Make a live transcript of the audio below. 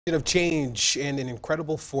Of change and an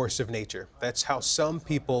incredible force of nature. That's how some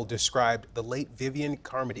people described the late Vivian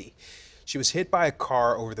Carmody. She was hit by a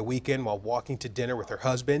car over the weekend while walking to dinner with her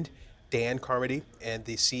husband, Dan Carmody, and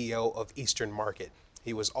the CEO of Eastern Market.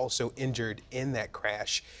 He was also injured in that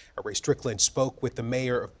crash. Ray Strickland spoke with the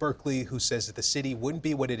mayor of Berkley, who says that the city wouldn't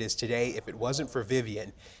be what it is today if it wasn't for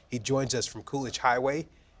Vivian. He joins us from Coolidge Highway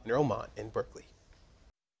in Earlmont in Berkley.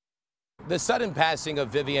 The sudden passing of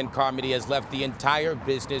Vivian Carmody has left the entire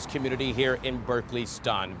business community here in Berkley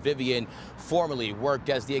stunned. Vivian formerly worked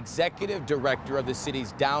as the executive director of the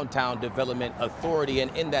city's Downtown Development Authority,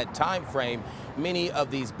 and in that time frame, many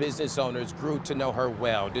of these business owners grew to know her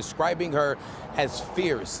well, describing her as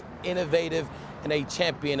fierce, innovative, and a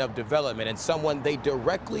champion of development, and someone they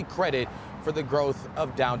directly credit for the growth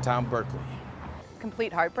of downtown Berkley.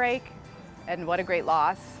 Complete heartbreak, and what a great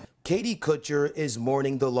loss. Katie Kutcher is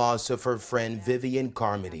mourning the loss of her friend Vivian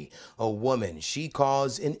Carmody, a woman she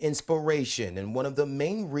calls an inspiration and one of the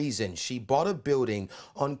main reasons she bought a building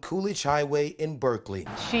on Coolidge Highway in Berkley.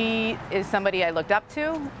 She is somebody I looked up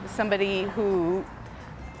to, somebody who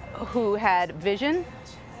had vision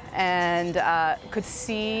and could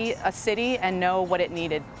see a city and know what it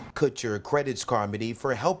needed. Kutcher credits Carmody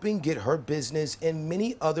for helping get her business and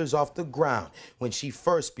many others off the ground when she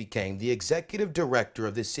first became the executive director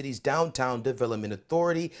of the city's Downtown Development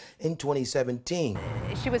Authority in 2017.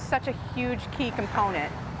 She was such a huge key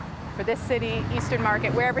component for this city, Eastern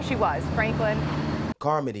Market, wherever she was, Franklin.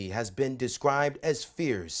 Carmody has been described as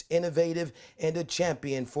fierce, innovative, and a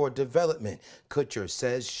champion for development. Kutcher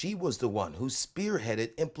says she was the one who spearheaded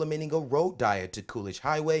implementing a road diet to Coolidge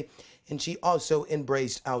Highway, and she also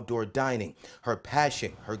embraced outdoor dining. Her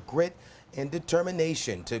passion, her grit, and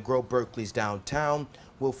determination to grow Berkley's downtown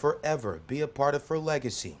will forever be a part of her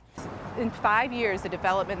legacy. In 5 years, the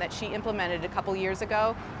development that she implemented a couple years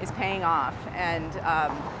ago is paying off, and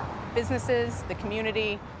businesses, the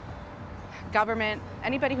community, government,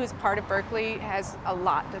 anybody who's part of Berkley has a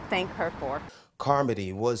lot to thank her for.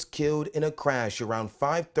 Carmody was killed in a crash around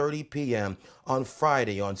 5:30 p.m. on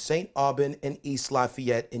Friday on St. Aubin and East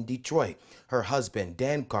Lafayette in Detroit. Her husband,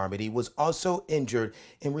 Dan Carmody, was also injured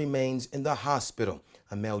and remains in the hospital.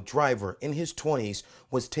 A male driver in his 20s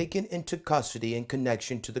was taken into custody in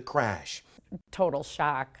connection to the crash. Total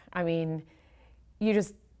shock. I mean, you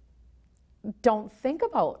just don't think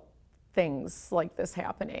about things like this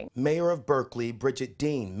happening. Mayor of Berkley, Bridget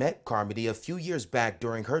Dean, met Carmody a few years back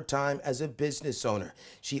during her time as a business owner.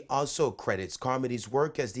 She also credits Carmody's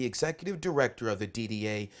work as the executive director of the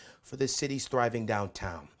DDA for the city's thriving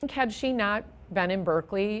downtown. Had she not been in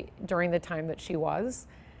Berkley during the time that she was,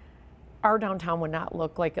 our downtown would not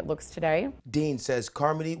look like it looks today. Dean says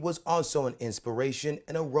Carmody was also an inspiration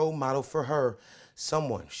and a role model for her.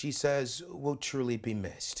 Someone she says will truly be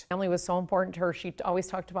missed. Family was so important to her. She always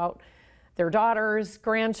talked about their daughters,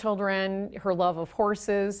 grandchildren, her love of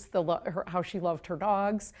horses, how she loved her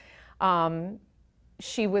dogs.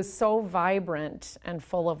 She was so vibrant and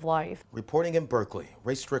full of life. Reporting in Berkley,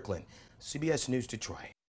 Ray Strickland, CBS News Detroit.